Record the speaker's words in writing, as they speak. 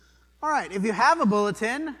All right, if you have a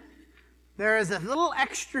bulletin, there is a little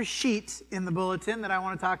extra sheet in the bulletin that I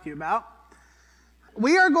want to talk to you about.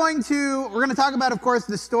 We're going to talk about, of course,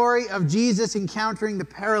 the story of Jesus encountering the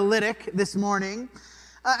paralytic this morning.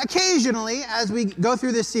 Occasionally, as we go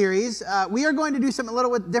through this series, we are going to do something a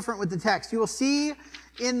little bit different with the text. You will see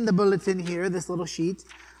in the bulletin here, this little sheet,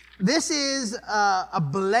 this is a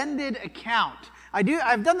blended account.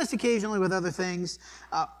 I've done this occasionally with other things.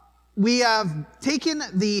 We have taken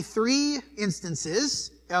the three instances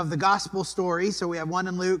of the gospel story. So we have one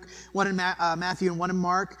in Luke, one in Matthew, and one in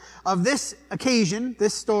Mark. Of this occasion,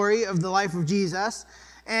 this story of the life of Jesus.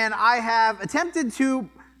 And I have attempted to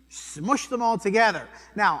smush them all together.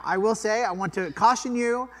 Now, I will say, I want to caution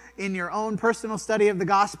you in your own personal study of the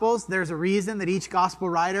Gospels. There's a reason that each gospel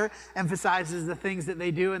writer emphasizes the things that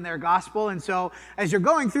they do in their gospel. And so as you're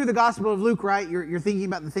going through the Gospel of Luke, right, you're thinking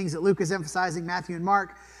about the things that Luke is emphasizing, Matthew and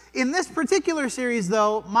Mark. In this particular series,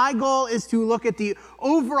 though, my goal is to look at the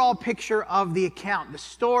overall picture of the account, the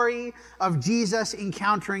story of Jesus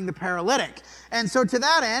encountering the paralytic. And so to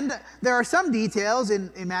that end, there are some details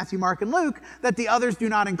in Matthew, Mark, and Luke that the others do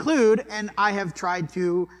not include, and I have tried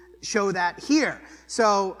to show that here.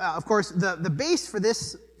 So, of course, the base for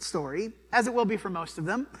this story, as it will be for most of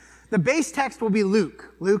them, the base text will be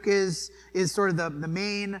Luke. Luke is sort of the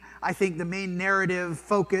main, I think, the main narrative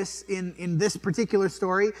focus in this particular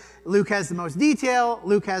story. Luke has the most detail.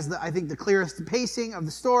 Luke has, I think, the clearest pacing of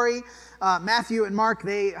the story. Matthew and Mark,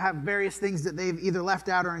 they have various things that they've either left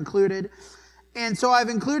out or included. And so I've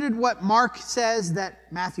included what Mark says that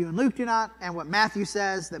Matthew and Luke do not, and what Matthew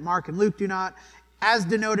says that Mark and Luke do not, as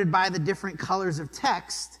denoted by the different colors of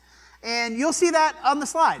text. And you'll see that on the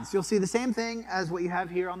slides. You'll see the same thing as what you have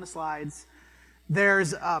here on the slides.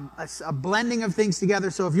 There's a blending of things together.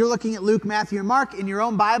 So if you're looking at Luke, Matthew, and Mark in your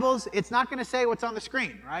own Bibles, it's not going to say what's on the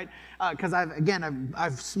screen, right? Because I've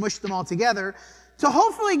smushed them all together to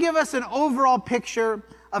hopefully give us an overall picture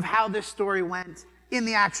of how this story went in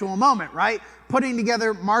the actual moment, right? Putting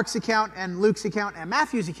together Mark's account and Luke's account and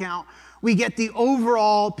Matthew's account, we get the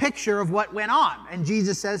overall picture of what went on. And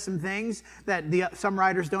Jesus says some things that some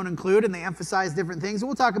writers don't include, and they emphasize different things. And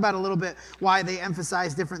we'll talk about a little bit why they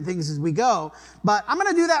emphasize different things as we go. But I'm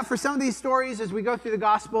going to do that for some of these stories as we go through the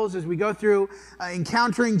Gospels, as we go through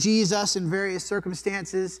encountering Jesus in various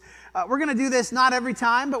circumstances. We're going to do this not every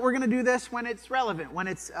time, but we're going to do this when it's relevant, when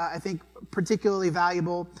it's, I think, particularly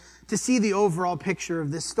valuable to see the overall picture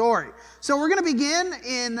of this story. So we're going to begin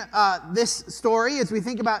in this story as we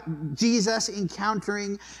think about Jesus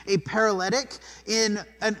encountering a paralytic. And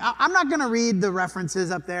I'm not going to read the references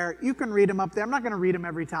up there. You can read them up there. I'm not going to read them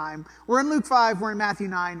every time. We're in Luke 5. We're in Matthew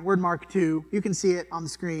 9. We're in Mark 2. You can see it on the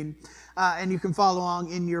screen. And you can follow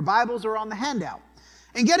along in your Bibles or on the handout.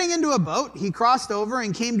 And getting into a boat, he crossed over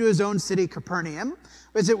and came to his own city, Capernaum.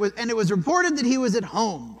 And it was reported that he was at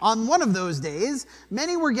home. On one of those days,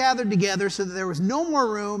 many were gathered together so that there was no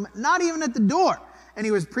more room, not even at the door. And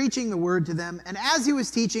he was preaching the word to them. And as he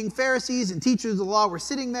was teaching, Pharisees and teachers of the law were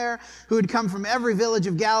sitting there, who had come from every village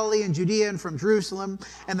of Galilee and Judea and from Jerusalem.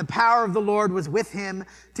 And the power of the Lord was with him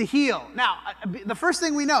to heal. Now, the first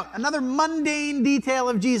thing we note, another mundane detail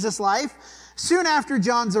of Jesus' life. Soon after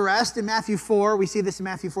John's arrest in Matthew 4, we see this in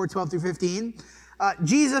Matthew 4, 12 through 15,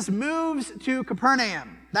 Jesus moves to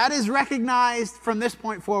Capernaum. That is recognized from this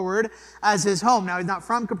point forward as his home. Now, he's not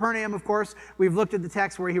from Capernaum, of course. We've looked at the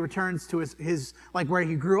text where he returns to his like where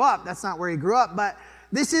he grew up. That's not where he grew up, but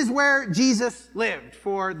this is where Jesus lived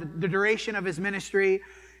for the duration of his ministry.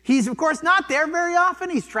 He's, of course, not there very often.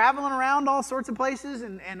 He's traveling around all sorts of places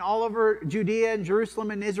and all over Judea and Jerusalem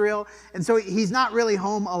and Israel. And so he's not really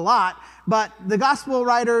home a lot. But the gospel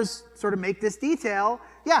writers sort of make this detail.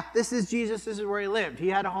 Yeah, this is Jesus. This is where he lived. He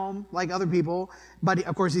had a home like other people, but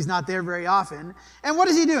of course he's not there very often. And what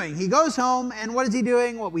is he doing? He goes home, and what is he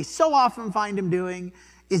doing? What we so often find him doing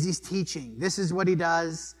is he's teaching. This is what he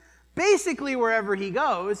does. Basically, wherever he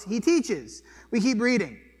goes, he teaches. We keep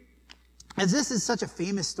reading. As this is such a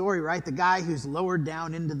famous story, right? The guy who's lowered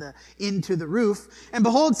down into the roof. And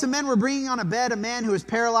behold, some men were bringing on a bed a man who was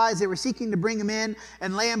paralyzed. They were seeking to bring him in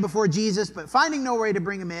and lay him before Jesus, but finding no way to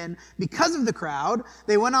bring him in because of the crowd,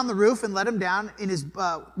 they went on the roof and let him down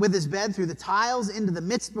with his bed through the tiles into the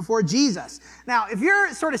midst before Jesus. Now, if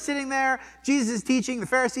you're sort of sitting there, Jesus is teaching, the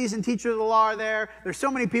Pharisees and teachers of the law are there. There's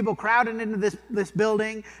so many people crowded into this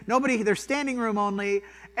building. There's standing room only.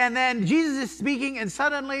 And then Jesus is speaking, and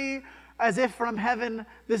suddenly as if from heaven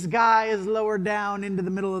this guy is lowered down into the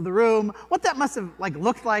middle of the room. What that must have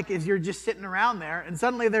looked like is you're just sitting around there and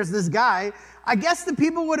suddenly there's this guy. I guess the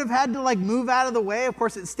people would have had to move out of the way. Of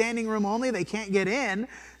course, it's standing room only. They can't get in.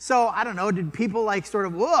 So I don't know, did people sort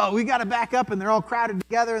of, whoa, we got to back up, and they're all crowded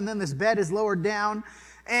together, and then this bed is lowered down.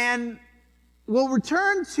 And we'll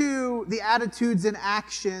return to the attitudes and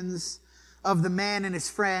actions of the man and his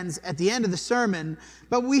friends at the end of the sermon.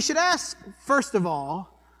 But we should ask, first of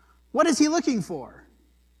all, what is he looking for?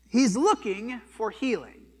 He's looking for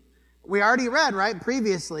healing. We already read, right,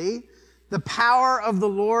 previously, the power of the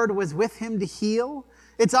Lord was with him to heal.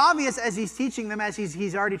 It's obvious as he's teaching them, as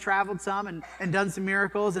he's already traveled some and done some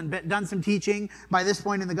miracles and done some teaching by this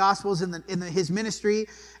point in the Gospels, in his ministry.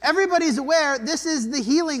 Everybody's aware this is the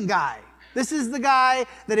healing guy. This is the guy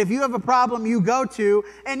that if you have a problem, you go to.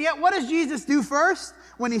 And yet, what does Jesus do first?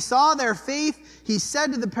 When he saw their faith, he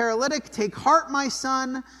said to the paralytic, "Take heart, my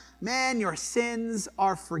son. Man, your sins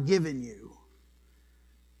are forgiven you."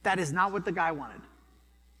 That is not what the guy wanted.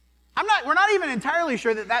 We're not even entirely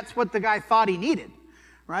sure that that's what the guy thought he needed.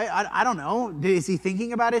 Right? I don't know. Is he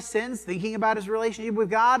thinking about his sins, thinking about his relationship with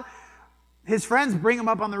God? His friends bring him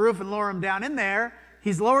up on the roof and lower him down in there.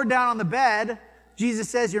 He's lowered down on the bed. Jesus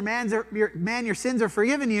says, your sins are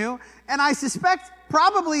forgiven you. And I suspect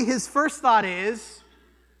probably his first thought is,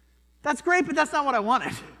 that's great, but that's not what I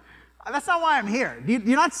wanted. That's not why I'm here. Do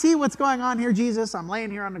you not see what's going on here, Jesus? I'm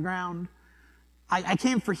laying here on the ground. I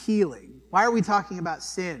came for healing. Why are we talking about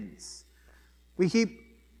sins?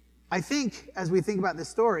 I think, as we think about this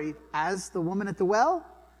story, as the woman at the well,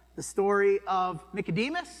 the story of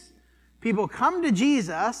Nicodemus, people come to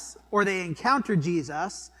Jesus, or they encounter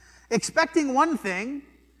Jesus, expecting one thing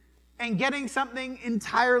and getting something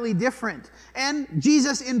entirely different. And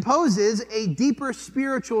Jesus imposes a deeper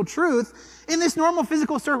spiritual truth in this normal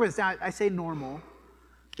physical circumstance. Now, I say normal.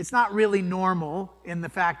 It's not really normal in the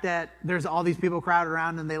fact that there's all these people crowded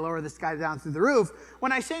around and they lower this guy down through the roof.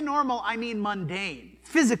 When I say normal, I mean mundane,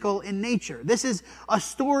 physical in nature. This is a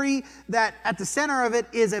story that at the center of it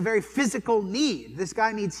is a very physical need. This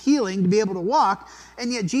guy needs healing to be able to walk,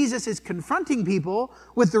 and yet Jesus is confronting people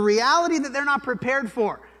with the reality that they're not prepared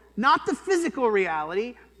for. Not the physical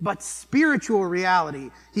reality, but spiritual reality.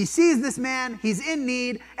 He sees this man, he's in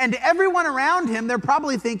need, and to everyone around him, they're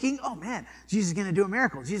probably thinking, oh man, Jesus is going to do a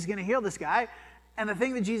miracle. Jesus is going to heal this guy. And the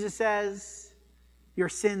thing that Jesus says, your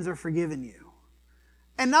sins are forgiven you.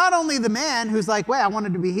 And not only the man who's like, wait, I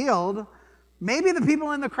wanted to be healed. Maybe the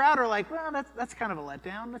people in the crowd are like, well, that's kind of a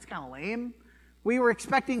letdown. That's kind of lame. We were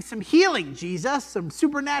expecting some healing, Jesus, some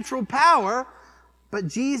supernatural power. But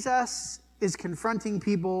Jesus is confronting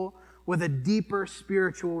people with a deeper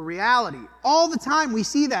spiritual reality. All the time we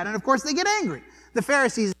see that. And of course they get angry. The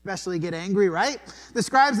Pharisees especially get angry, right? The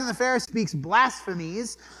scribes and the Pharisees speaks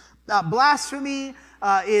blasphemies. Blasphemy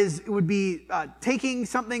would be taking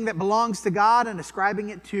something that belongs to God and ascribing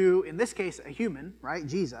it to, in this case, a human, right?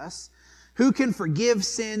 Jesus, who can forgive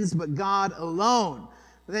sins but God alone.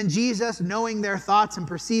 Then Jesus, knowing their thoughts and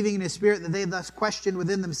perceiving in his spirit that they thus questioned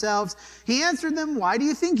within themselves, he answered them, why do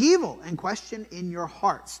you think evil and question in your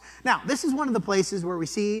hearts? Now, this is one of the places where we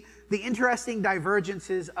see the interesting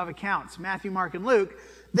divergences of accounts. Matthew, Mark, and Luke,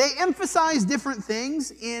 they emphasize different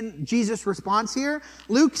things in Jesus' response here.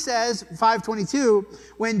 Luke says, 5:22,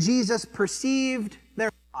 when Jesus perceived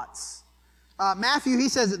their thoughts. Matthew, he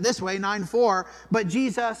says it this way, 9:4, but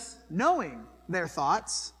Jesus, knowing their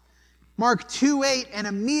thoughts. Mark 2:8, and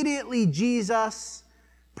immediately Jesus,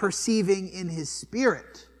 perceiving in his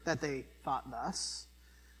spirit that they thought thus.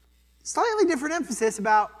 Slightly different emphasis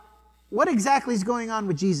about what exactly is going on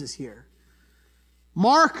with Jesus here.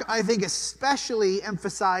 Mark, I think, especially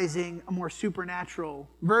emphasizing a more supernatural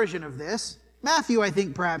version of this. Matthew, I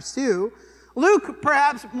think, perhaps too. Luke,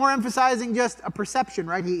 perhaps more emphasizing just a perception,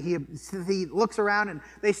 right? He looks around and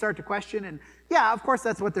they start to question, and yeah, of course,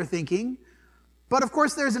 that's what they're thinking. But of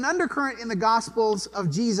course, there's an undercurrent in the Gospels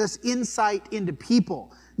of Jesus' insight into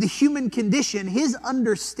people, the human condition, his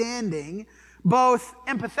understanding, both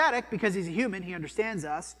empathetic, because he's a human, he understands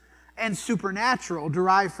us, and supernatural,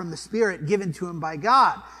 derived from the Spirit given to him by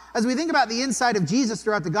God. As we think about the insight of Jesus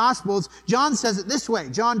throughout the Gospels, John says it this way,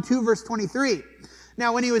 John 2, verse 23.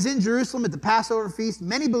 Now, when he was in Jerusalem at the Passover feast,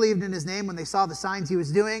 many believed in his name when they saw the signs he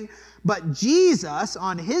was doing. But Jesus,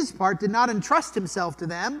 on his part, did not entrust himself to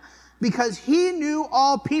them, because he knew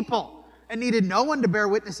all people and needed no one to bear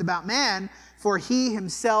witness about man, for he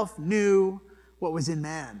himself knew what was in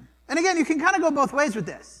man. And again, you can kind of go both ways with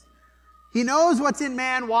this. He knows what's in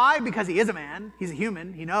man. Why? Because he is a man. He's a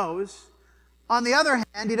human. He knows. On the other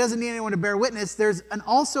hand, he doesn't need anyone to bear witness. There's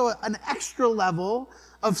also an extra level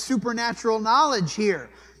of supernatural knowledge here.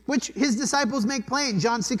 which his disciples make plain.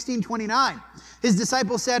 John 16:29. His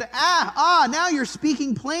disciples said, now you're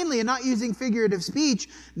speaking plainly and not using figurative speech.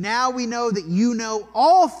 Now we know that you know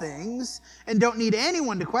all things and don't need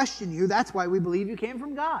anyone to question you. That's why we believe you came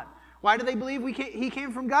from God. Why do they believe he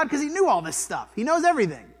came from God? Because he knew all this stuff. He knows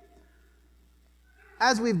everything.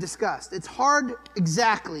 As we've discussed, it's hard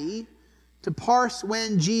exactly to parse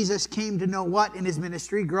when Jesus came to know what in his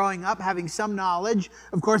ministry, growing up, having some knowledge,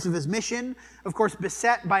 of course, of his mission, of course,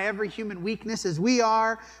 beset by every human weakness as we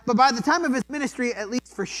are. But by the time of his ministry, at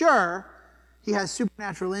least for sure, he has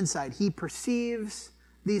supernatural insight. He perceives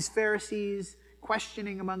these Pharisees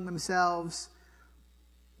questioning among themselves.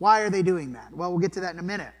 Why are they doing that? Well, we'll get to that in a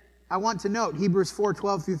minute. I want to note Hebrews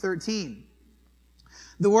 4:12 through 13.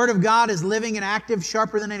 The word of God is living and active,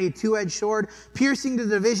 sharper than any two-edged sword, piercing to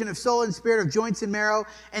the division of soul and spirit, of joints and marrow,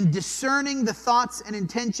 and discerning the thoughts and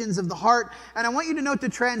intentions of the heart. And I want you to note the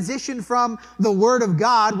transition from the word of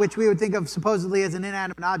God, which we would think of supposedly as an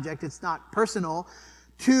inanimate object, it's not personal,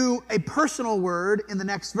 to a personal word in the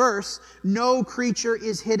next verse. No creature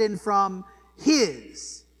is hidden from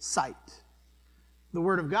his sight. The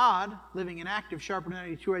word of God, living and active, sharper than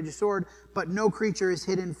any two-edged sword, but no creature is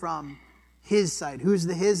hidden from his sight. Who's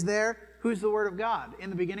the his there? Who's the word of God? In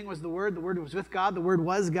the beginning was the word was with God, the word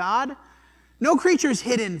was God. No creature is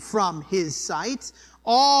hidden from his sight.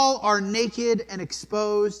 All are naked and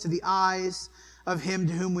exposed to the eyes of him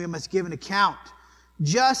to whom we must give an account.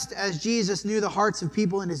 Just as Jesus knew the hearts of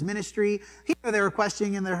people in his ministry, he knew they were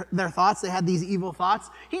questioning in their thoughts. They had these evil thoughts.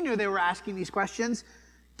 He knew they were asking these questions.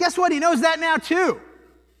 Guess what? He knows that now too.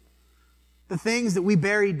 The things that we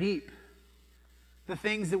bury deep. The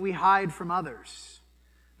things that we hide from others,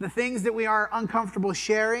 the things that we are uncomfortable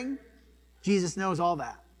sharing, Jesus knows all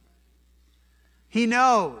that. He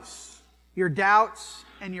knows your doubts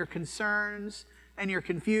and your concerns and your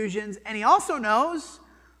confusions, and he also knows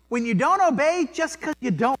when you don't obey just because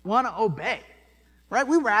you don't want to obey, right?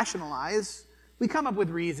 We rationalize, we come up with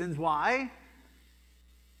reasons why.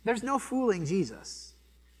 There's no fooling Jesus.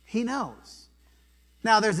 He knows.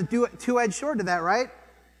 Now, there's a two-edged sword to that, right?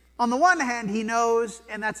 On the one hand, he knows,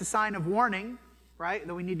 and that's a sign of warning, right?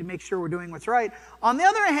 That we need to make sure we're doing what's right. On the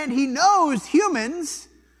other hand, he knows humans,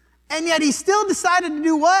 and yet he still decided to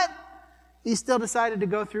do what? He still decided to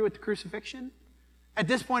go through with the crucifixion. At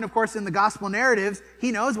this point, of course, in the gospel narratives,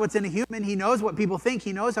 he knows what's in a human. He knows what people think.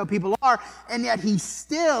 He knows how people are. And yet he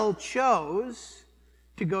still chose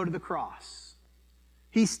to go to the cross.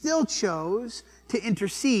 He still chose to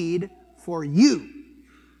intercede for you.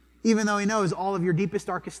 Even though he knows all of your deepest,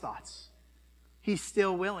 darkest thoughts, he's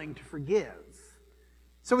still willing to forgive.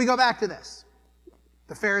 So we go back to this.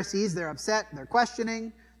 The Pharisees, they're upset, they're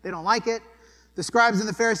questioning, they don't like it. The scribes and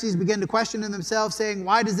the Pharisees begin to question in themselves, saying,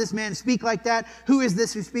 why does this man speak like that? Who is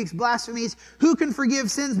this who speaks blasphemies? Who can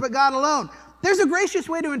forgive sins but God alone? There's a gracious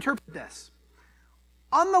way to interpret this.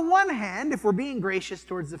 On the one hand, if we're being gracious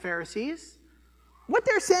towards the Pharisees, what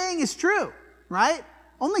they're saying is true, right?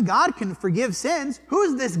 Only God can forgive sins.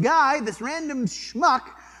 Who's this guy, this random schmuck,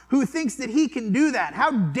 who thinks that he can do that?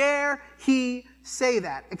 How dare he say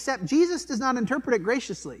that? Except Jesus does not interpret it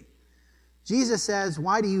graciously. Jesus says,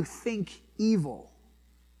 why do you think evil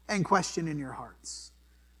and question in your hearts?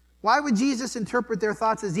 Why would Jesus interpret their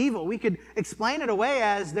thoughts as evil? We could explain it away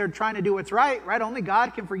as they're trying to do what's right, right? Only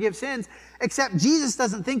God can forgive sins. Except Jesus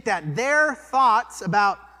doesn't think that. Their thoughts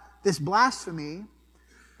about this blasphemy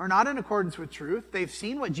are not in accordance with truth. They've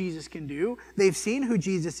seen what Jesus can do. They've seen who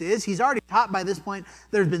Jesus is. He's already taught by this point.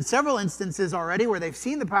 There's been several instances already where they've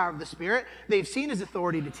seen the power of the Spirit. They've seen his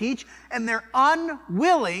authority to teach, and they're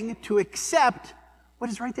unwilling to accept what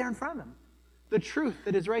is right there in front of them. The truth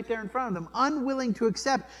that is right there in front of them. Unwilling to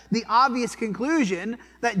accept the obvious conclusion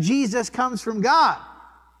that Jesus comes from God.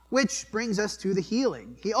 Which brings us to the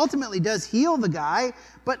healing. He ultimately does heal the guy,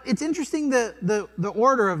 but it's interesting the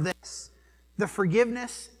order of this. The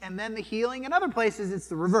forgiveness and then the healing. In other places, it's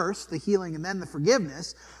the reverse, the healing and then the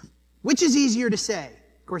forgiveness. Which is easier to say?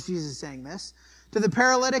 Of course, Jesus is saying this. To the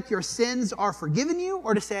paralytic, your sins are forgiven you,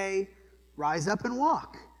 or to say, rise up and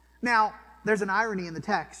walk. Now, there's an irony in the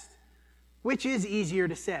text. Which is easier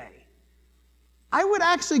to say? I would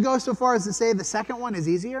actually go so far as to say the second one is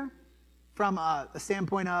easier from a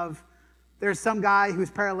standpoint of there's some guy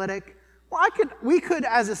who's paralytic. Well, we could,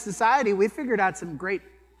 as a society, we figured out some great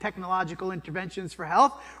technological interventions for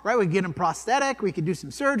health, right? We could get him prosthetic, we could do some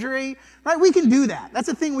surgery, right? We can do that. That's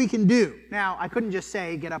a thing we can do. Now, I couldn't just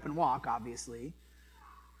say get up and walk, obviously.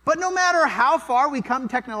 But no matter how far we come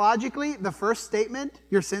technologically, the first statement,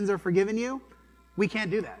 your sins are forgiven you, we can't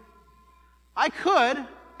do that. I could,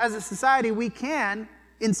 as a society, we can,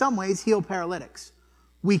 in some ways, heal paralytics.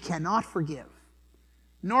 We cannot forgive.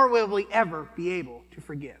 nor will we ever be able to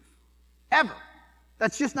forgive. Ever.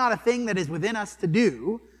 That's just not a thing that is within us to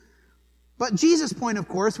do. But Jesus' point, of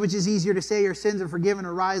course, which is easier to say your sins are forgiven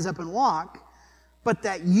or rise up and walk, but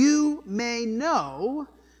that you may know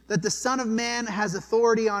that the Son of Man has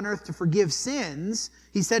authority on earth to forgive sins,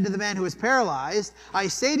 he said to the man who was paralyzed, I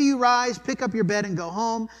say to you, rise, pick up your bed and go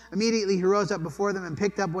home. Immediately he rose up before them and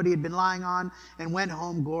picked up what he had been lying on and went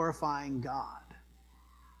home glorifying God.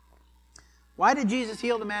 Why did Jesus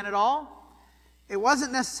heal the man at all? It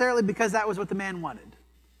wasn't necessarily because that was what the man wanted.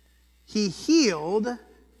 He healed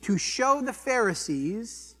to show the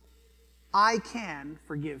Pharisees, I can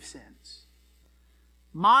forgive sins.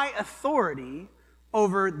 My authority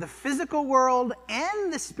over the physical world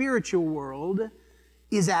and the spiritual world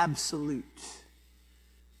is absolute.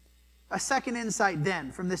 A second insight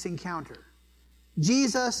then from this encounter.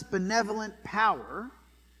 Jesus' benevolent power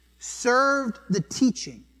served the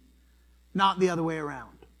teaching, not the other way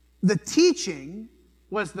around. The teaching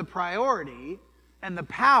was the priority, and the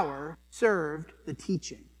power served the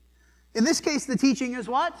teaching. In this case, the teaching is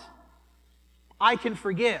what? I can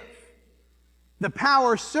forgive. The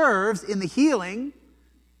power serves in the healing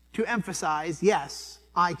to emphasize, yes,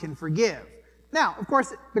 I can forgive. Now, of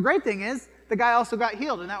course, the great thing is the guy also got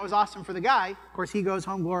healed, and that was awesome for the guy. Of course, he goes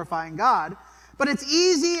home glorifying God. But it's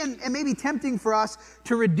easy and maybe tempting for us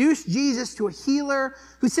to reduce Jesus to a healer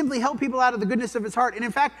who simply helped people out of the goodness of his heart. And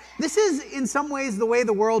in fact, this is in some ways the way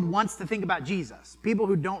the world wants to think about Jesus. People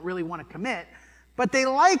who don't really want to commit, but they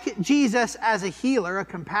like Jesus as a healer, a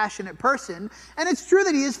compassionate person. And it's true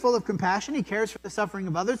that he is full of compassion. He cares for the suffering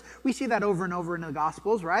of others. We see that over and over in the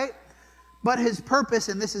Gospels, right? But his purpose,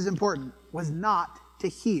 and this is important, was not to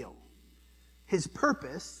heal. His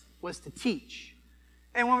purpose was to teach.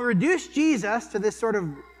 And when we reduce Jesus to this sort of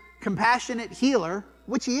compassionate healer,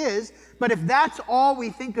 which he is, but if that's all we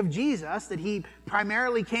think of Jesus, that he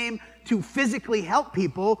primarily came to physically help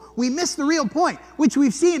people, we miss the real point, which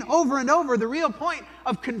we've seen over and over, the real point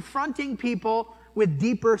of confronting people with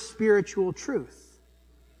deeper spiritual truth.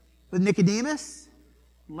 With Nicodemus,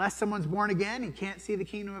 unless someone's born again, he can't see the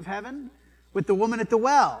kingdom of heaven. With the woman at the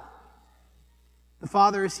well, the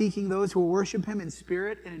Father is seeking those who will worship him in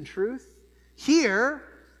spirit and in truth. Here,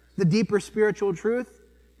 the deeper spiritual truth,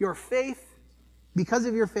 your faith, because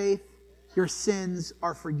of your faith, your sins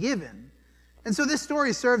are forgiven. And so this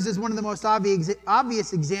story serves as one of the most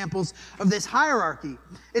obvious examples of this hierarchy.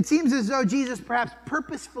 It seems as though Jesus perhaps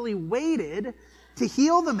purposefully waited to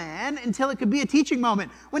heal the man until it could be a teaching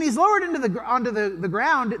moment. When he's lowered onto the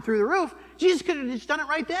ground through the roof, Jesus could have just done it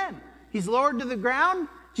right then. He's lowered to the ground,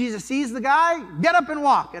 Jesus sees the guy, get up and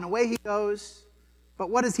walk, and away he goes. But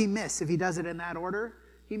what does he miss if he does it in that order?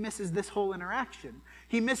 He misses this whole interaction.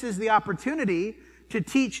 He misses the opportunity to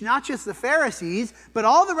teach not just the Pharisees, but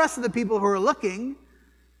all the rest of the people who are looking,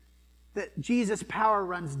 that Jesus' power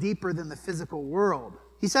runs deeper than the physical world.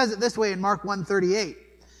 He says it this way in Mark 1:38.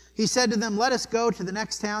 He said to them, let us go to the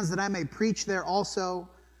next towns that I may preach there also,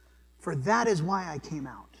 for that is why I came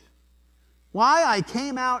out. Why I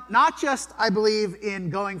came out, not just, I believe, in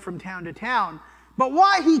going from town to town, but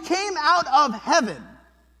why he came out of heaven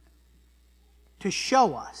to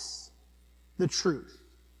show us the truth.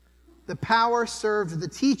 The power served the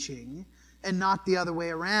teaching and not the other way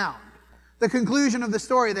around. The conclusion of the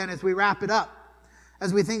story then, as we wrap it up,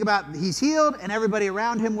 as we think about he's healed and everybody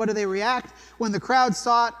around him, what do they react? When the crowd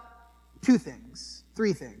saw it, three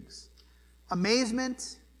things.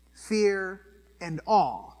 Amazement, fear, and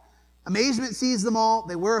awe. Amazement seized them all.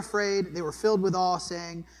 They were afraid. They were filled with awe,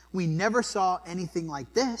 saying, we never saw anything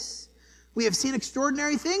like this. We have seen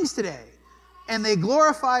extraordinary things today. And they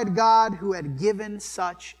glorified God who had given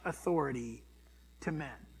such authority to men.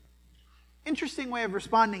 Interesting way of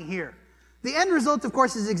responding here. The end result, of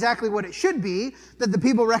course, is exactly what it should be, that the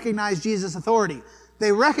people recognize Jesus' authority.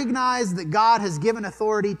 They recognize that God has given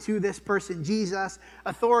authority to this person, Jesus,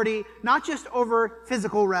 authority not just over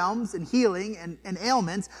physical realms and healing and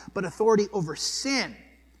ailments, but authority over sin.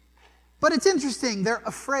 But it's interesting, they're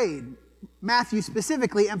afraid. Matthew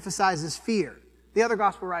specifically emphasizes fear. The other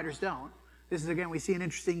gospel writers don't. This is, again, we see an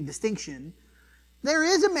interesting distinction. There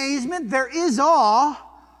is amazement, there is awe,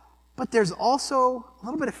 but there's also a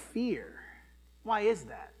little bit of fear. Why is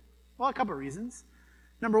that? Well, a couple of reasons.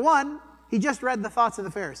 Number one, he just read the thoughts of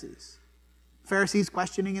the Pharisees. Pharisees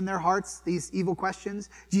questioning in their hearts these evil questions.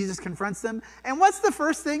 Jesus confronts them. And what's the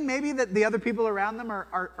first thing maybe that the other people around them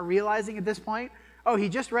are realizing at this point? Oh, he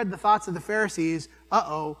just read the thoughts of the Pharisees.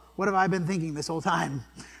 Uh-oh, what have I been thinking this whole time?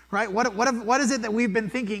 Right? What is it that we've been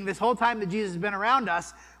thinking this whole time that Jesus has been around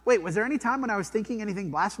us? Wait, was there any time when I was thinking anything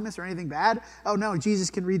blasphemous or anything bad? Oh no, Jesus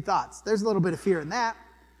can read thoughts. There's a little bit of fear in that.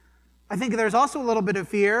 I think there's also a little bit of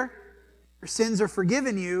fear. Your sins are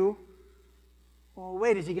forgiven you. Well,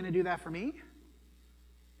 wait, is he going to do that for me?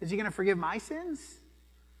 Is he going to forgive my sins?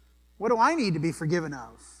 What do I need to be forgiven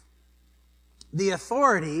of? The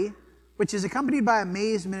authority, which is accompanied by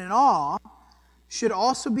amazement and awe, should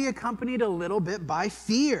also be accompanied a little bit by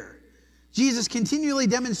fear. Jesus continually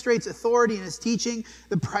demonstrates authority in his teaching,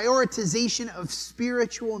 the prioritization of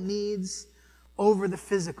spiritual needs over the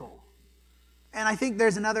physical. And I think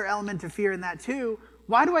there's another element of fear in that too.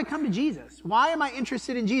 Why do I come to Jesus? Why am I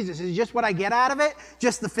interested in Jesus? Is it just what I get out of it?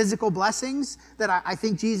 Just the physical blessings that I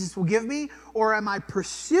think Jesus will give me? Or am I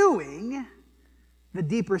pursuing the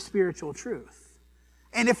deeper spiritual truth?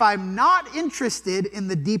 And if I'm not interested in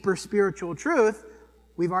the deeper spiritual truth,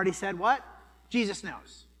 we've already said what? Jesus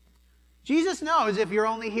knows. Jesus knows if you're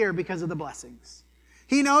only here because of the blessings.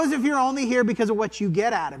 He knows if you're only here because of what you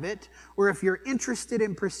get out of it, or if you're interested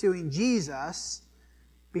in pursuing Jesus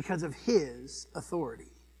because of his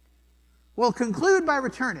authority. We'll conclude by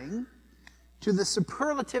returning to the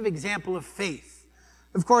superlative example of faith.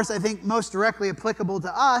 Of course, I think most directly applicable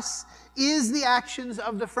to us is the actions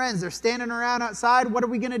of the friends. They're standing around outside. What are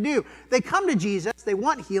we going to do? They come to Jesus. They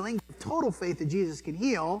want healing. Total faith that Jesus can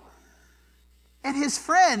heal. And his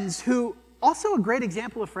friends, who also a great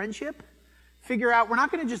example of friendship, figure out we're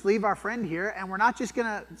not going to just leave our friend here, and we're not just going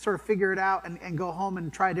to sort of figure it out and go home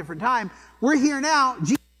and try a different time. We're here now.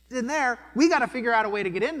 Jesus is in there. We got to figure out a way to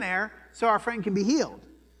get in there so our friend can be healed.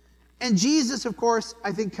 And Jesus, of course,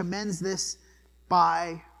 I think commends this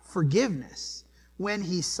by forgiveness. When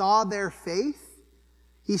he saw their faith,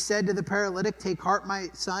 he said to the paralytic, "Take heart, my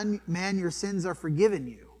son, man, your sins are forgiven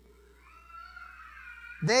you."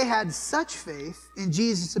 They had such faith in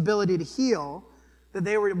Jesus' ability to heal that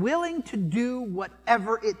they were willing to do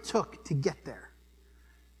whatever it took to get there.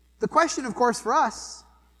 The question, of course, for us,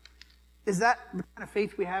 is that the kind of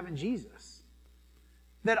faith we have in Jesus?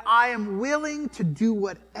 That I am willing to do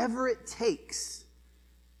whatever it takes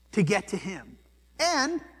to get to him.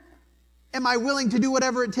 And am I willing to do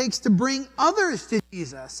whatever it takes to bring others to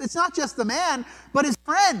Jesus? It's not just the man, but his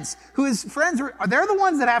friends. They're the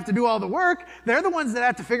ones that have to do all the work. They're the ones that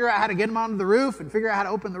have to figure out how to get him onto the roof and figure out how to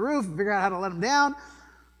open the roof and figure out how to let him down.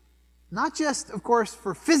 Not just, of course,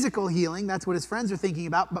 for physical healing, that's what his friends are thinking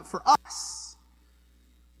about, but for us.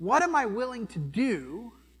 What am I willing to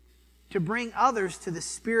do to bring others to the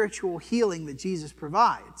spiritual healing that Jesus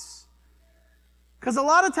provides? Because a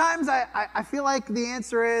lot of times I feel like the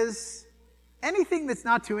answer is anything that's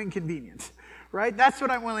not too inconvenient, right? That's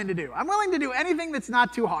what I'm willing to do. I'm willing to do anything that's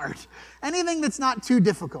not too hard, anything that's not too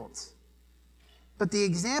difficult. But the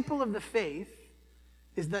example of the faith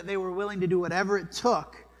is that they were willing to do whatever it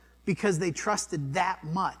took because they trusted that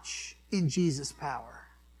much in Jesus' power.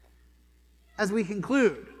 As we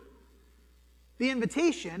conclude, the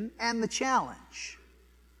invitation and the challenge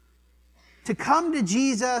to come to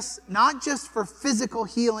Jesus, not just for physical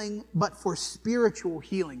healing, but for spiritual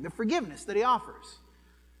healing, the forgiveness that he offers.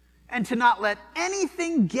 And to not let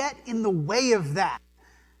anything get in the way of that.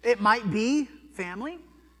 It might be family,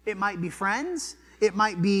 it might be friends, it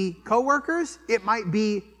might be coworkers, it might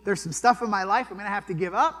be there's some stuff in my life I'm going to have to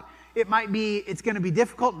give up, it might be it's going to be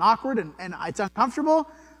difficult and awkward and it's uncomfortable.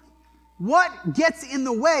 What gets in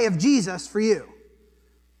the way of Jesus for you?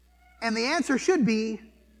 And the answer should be,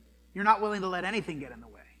 you're not willing to let anything get in the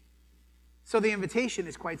way. So the invitation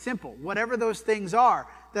is quite simple. Whatever those things are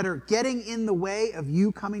that are getting in the way of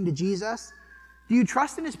you coming to Jesus, do you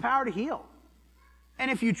trust in his power to heal? And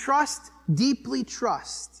if you deeply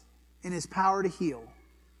trust in his power to heal,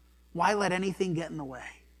 why let anything get in the way?